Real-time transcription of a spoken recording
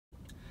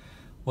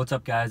What's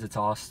up guys, it's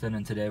Austin,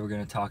 and today we're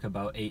going to talk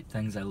about 8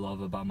 things I love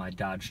about my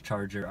Dodge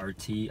Charger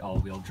RT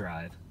all-wheel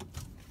drive.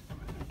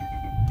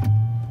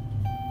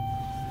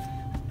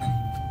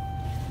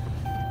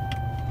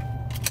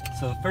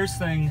 So the first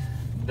thing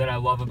that I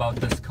love about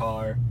this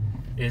car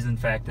is in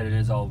fact that it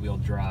is all-wheel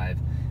drive.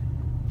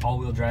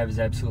 All-wheel drive is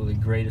absolutely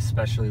great,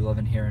 especially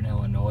living here in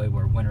Illinois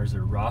where winters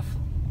are rough.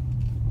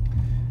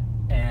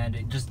 And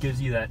it just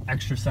gives you that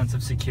extra sense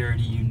of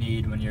security you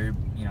need when you're,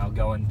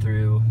 going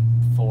through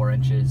 4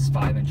 inches,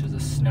 5 inches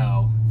of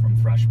snow from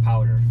fresh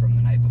powder from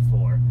the night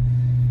before.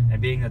 And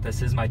being that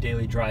this is my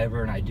daily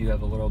driver and I do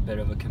have a little bit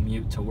of a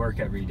commute to work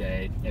every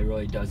day, it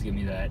really does give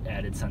me that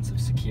added sense of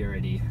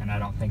security, and I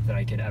don't think that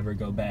I could ever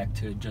go back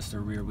to just a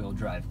rear-wheel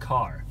drive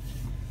car.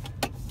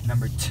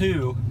 Number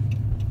 2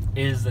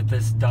 is that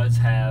this does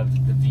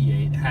have the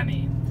V8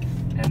 Hemi,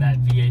 and that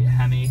V8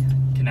 Hemi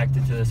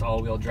connected to this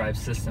all-wheel drive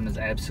system is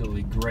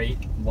absolutely great.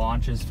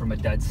 Launches from a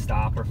dead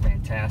stop are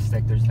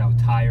fantastic. There's no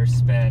tire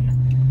spin.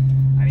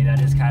 I mean,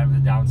 that is kind of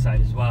the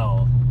downside as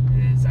well,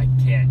 is I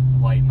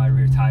can't light my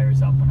rear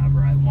tires up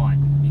whenever I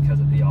want because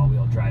of the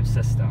all-wheel drive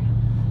system.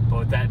 But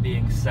with that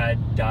being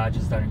said, Dodge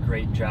has done a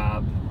great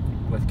job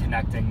with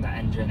connecting the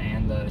engine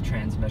and the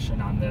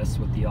transmission on this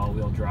with the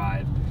all-wheel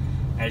drive.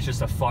 And it's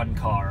just a fun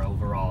car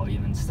overall,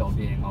 even still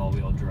being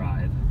all-wheel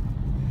drive.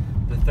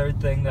 The third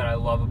thing that I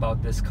love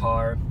about this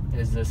car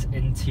is this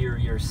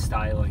interior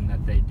styling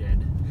that they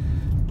did.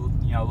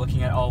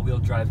 Looking at all-wheel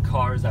drive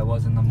cars, I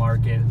was in the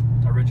market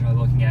originally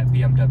looking at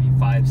BMW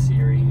 5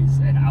 Series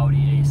and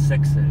Audi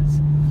A6s.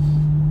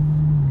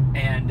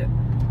 And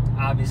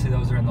obviously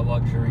those are in the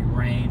luxury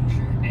range,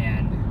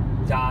 and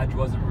Dodge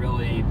wasn't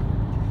really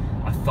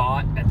a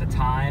thought at the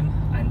time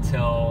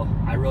until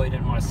I really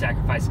didn't want to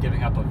sacrifice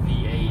giving up a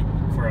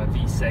V8 for a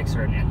V6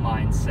 or an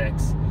inline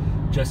 6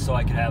 just so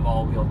I could have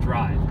all-wheel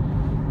drive.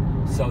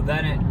 So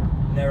then it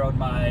narrowed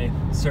my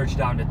search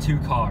down to 2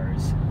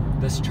 cars,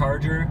 this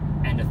Charger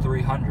and a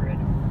 300.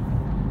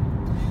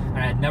 And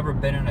I had never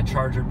been in a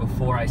Charger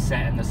before I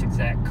sat in this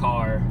exact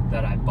car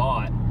that I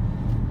bought,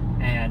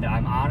 and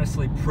I'm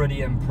honestly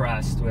pretty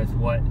impressed with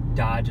what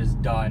Dodge has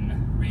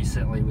done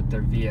recently with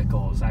their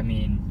vehicles. I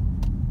mean,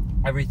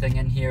 everything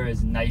in here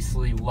is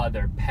nicely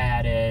leather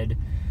padded.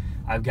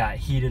 I've got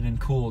heated and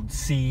cooled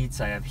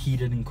seats. I have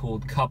heated and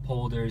cooled cup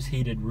holders,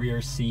 heated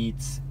rear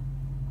seats.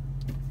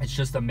 It's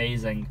just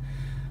amazing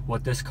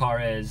what this car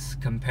is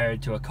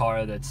compared to a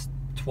car that's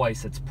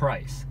twice its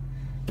price.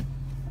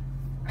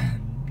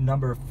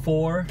 Number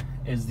 4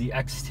 is the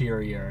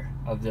exterior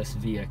of this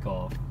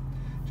vehicle.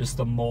 Just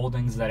the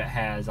moldings that it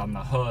has on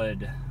the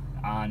hood,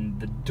 on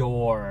the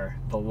door,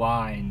 the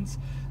lines,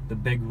 the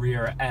big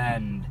rear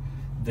end,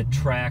 the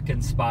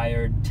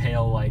track-inspired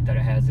tail light that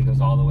it has that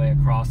goes all the way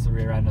across the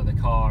rear end of the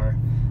car,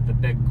 the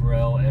big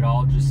grille. It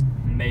all just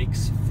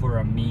makes for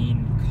a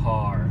mean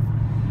car.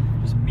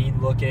 Just mean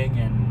looking,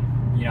 and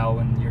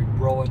when you're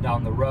rolling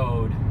down the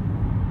road,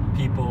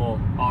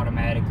 people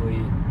automatically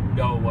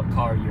know what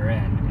car you're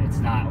in. It's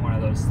not one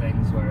of those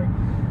things where,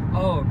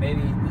 oh,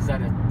 maybe is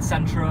that a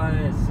Sentra,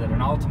 is it an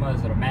Altima,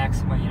 is it a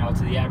Maxima?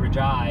 To the average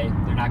eye,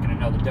 they're not going to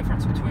know the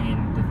difference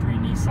between the 3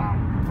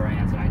 Nissan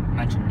brands. And I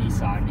mentioned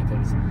Nissan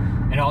because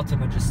an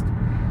Altima just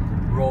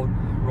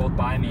rolled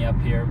by me up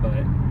here,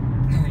 but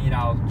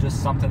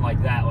just something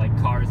like that, like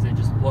cars that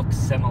just look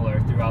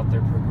similar throughout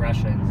their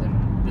progressions,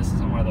 and this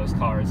isn't one of those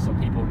cars, so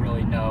people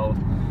really know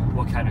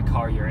what kind of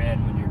car you're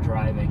in when you're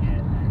driving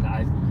it, and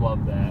I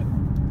love that.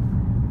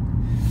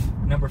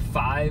 Number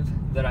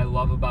 5 that I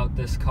love about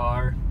this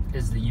car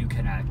is the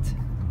Uconnect.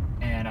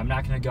 And I'm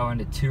not going to go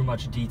into too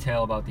much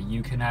detail about the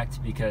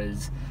Uconnect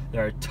because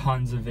there are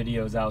tons of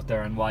videos out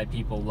there on why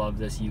people love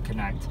this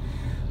Uconnect.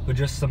 But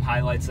just some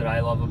highlights that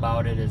I love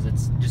about it is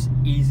it's just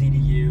easy to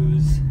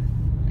use.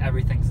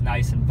 Everything's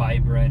nice and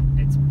vibrant.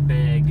 It's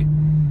big.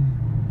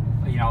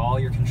 All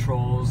your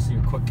controls,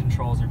 your quick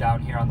controls are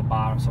down here on the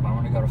bottom, so if I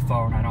want to go to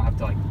phone, I don't have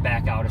to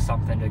back out of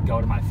something to go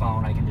to my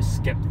phone. I can just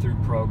skip through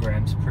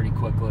programs pretty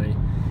quickly,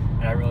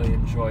 and I really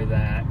enjoy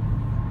that.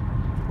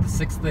 The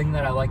 6th thing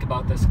that I like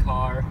about this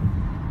car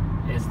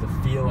is the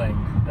feeling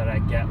that I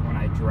get when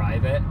I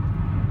drive it.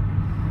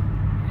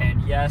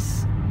 And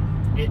yes,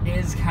 it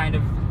is kind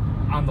of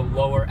on the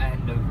lower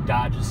end of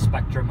Dodge's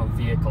spectrum of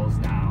vehicles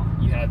now.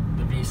 You have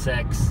the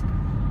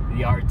V6,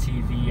 the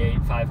RT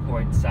V8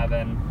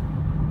 5.7,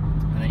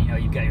 and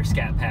then you've got your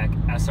Scat Pack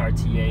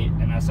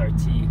SRT8 and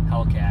SRT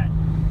Hellcat.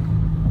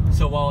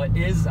 So while it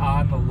is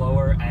on the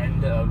lower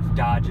end of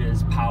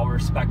Dodge's power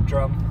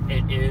spectrum,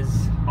 it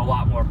is a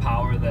lot more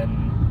power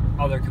than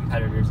other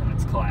competitors in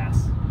its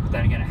class. But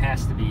then again, it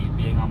has to be,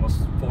 being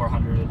almost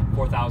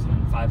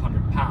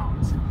 4,500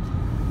 pounds.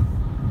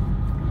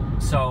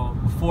 So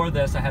before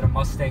this, I had a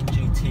Mustang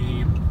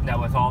GT that,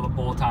 with all the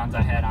bolt-ons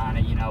I had on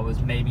it, was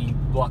maybe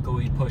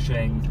luckily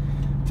pushing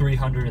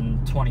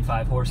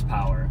 325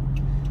 horsepower.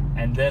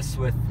 And this,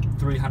 with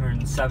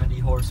 370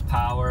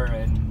 horsepower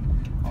and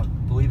I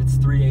believe it's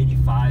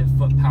 385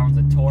 foot-pounds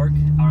of torque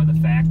out of the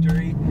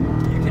factory,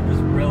 you can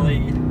just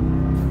really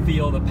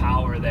feel the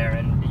power there.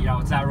 And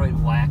it's not really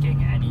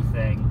lacking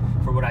anything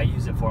for for what I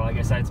use it for. Like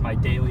I said, it's my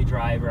daily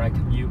driver. I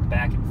commute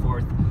back and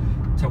forth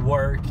to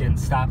work and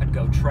stop and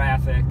go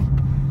traffic.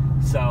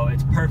 So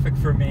it's perfect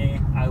for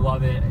me. I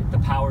love it. The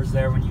power's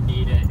there when you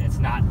need it. It's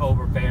not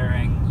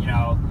overbearing. You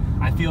know,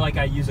 I feel like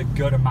I use a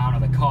good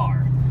amount of the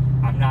car.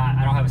 I don't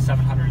have a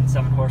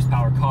 707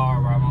 horsepower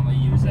car where I'm only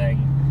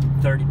using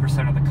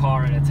 30% of the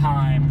car at a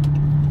time.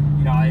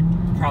 You know, I'd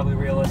probably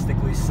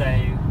realistically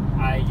say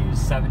I use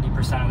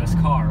 70% of this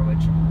car,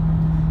 which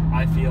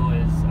I feel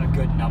is a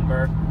good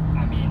number.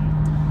 I mean,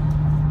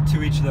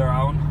 to each their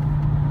own.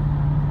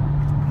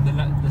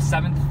 The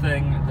seventh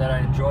thing that I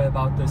enjoy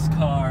about this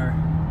car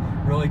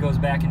really goes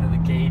back into the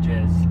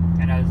gauges.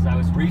 And as I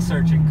was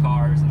researching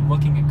cars and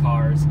looking at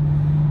cars,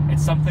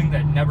 it's something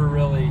that never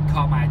really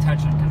caught my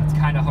attention because it's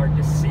kind of hard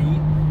to see.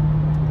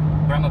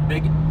 But I'm a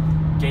big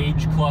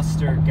gauge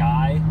cluster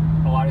guy.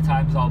 A lot of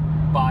times I'll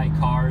buy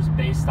cars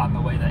based on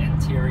the way the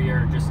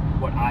interior, just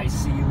what I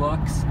see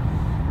looks.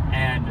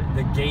 And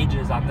the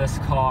gauges on this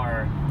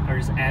car are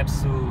just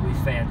absolutely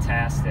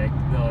fantastic.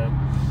 The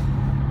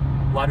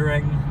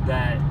lettering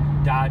that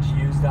Dodge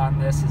used on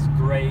this is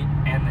great,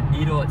 and the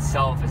needle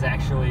itself is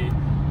actually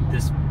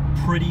this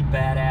pretty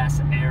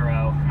badass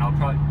arrow. And I'll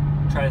probably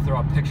try to throw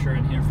a picture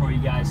in here for you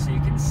guys so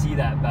you can see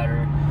that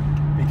better,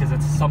 because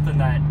it's something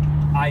that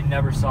I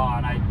never saw,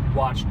 and I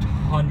watched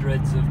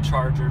hundreds of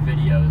Charger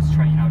videos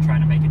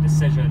trying to make a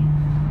decision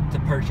to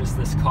purchase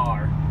this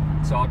car.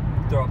 So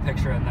I'll throw a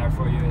picture in there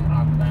for you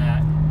on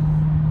that.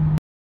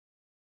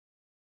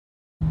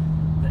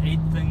 The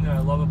eighth thing that I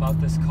love about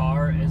this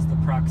car is the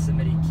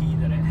proximity key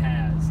that it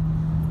has.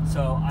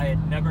 So I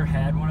had never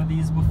had one of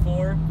these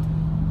before,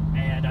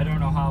 and I don't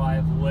know how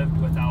I've lived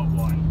without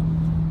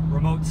one.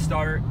 Remote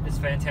start is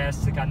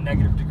fantastic on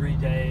negative degree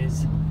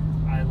days.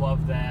 I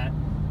love that.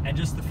 And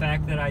just the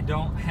fact that I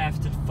don't have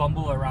to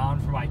fumble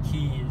around for my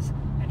keys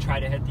and try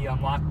to hit the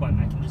unlock button.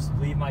 I can just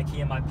leave my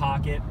key in my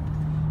pocket,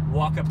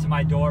 walk up to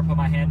my door, put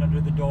my hand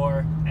under the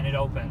door, and it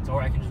opens.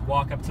 Or I can just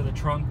walk up to the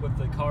trunk with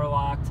the car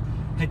locked,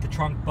 hit the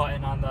trunk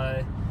button on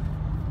the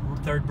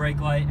third brake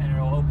light, and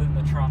it'll open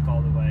the trunk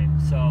all the way.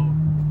 So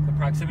the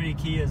proximity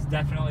key is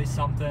definitely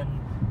something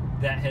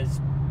that has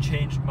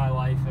changed my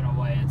life in a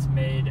way. It's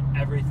made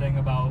everything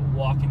about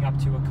walking up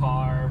to a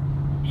car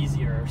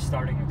easier,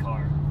 starting a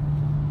car.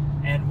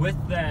 And with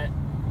that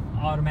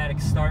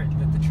automatic start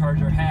that the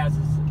Charger has,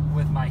 is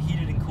with my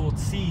heated and cooled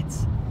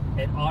seats,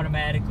 it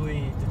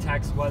automatically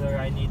detects whether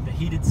I need the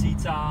heated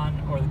seats on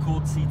or the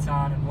cooled seats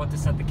on, and what to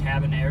set the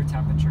cabin air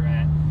temperature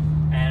at.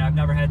 And I've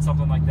never had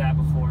something like that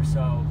before,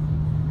 so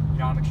you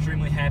know, I'm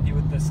extremely happy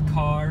with this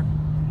car.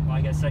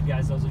 Like I said,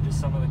 guys, those are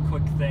just some of the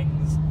quick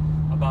things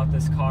about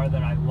this car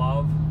that I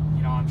love.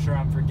 You know, I'm sure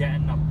I'm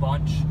forgetting a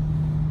bunch.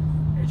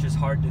 It's just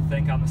hard to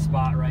think on the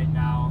spot right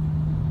now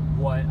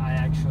what I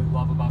actually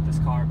love about this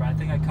car, but I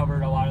think I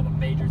covered a lot of the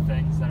major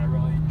things that I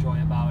really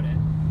enjoy about it.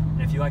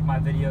 And if you like my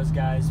videos,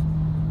 guys,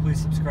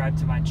 please subscribe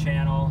to my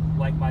channel,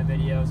 like my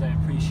videos. I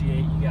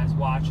appreciate you guys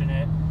watching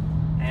it,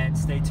 and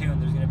stay tuned.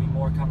 There's going to be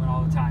more coming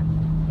all the time.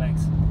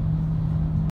 Thanks.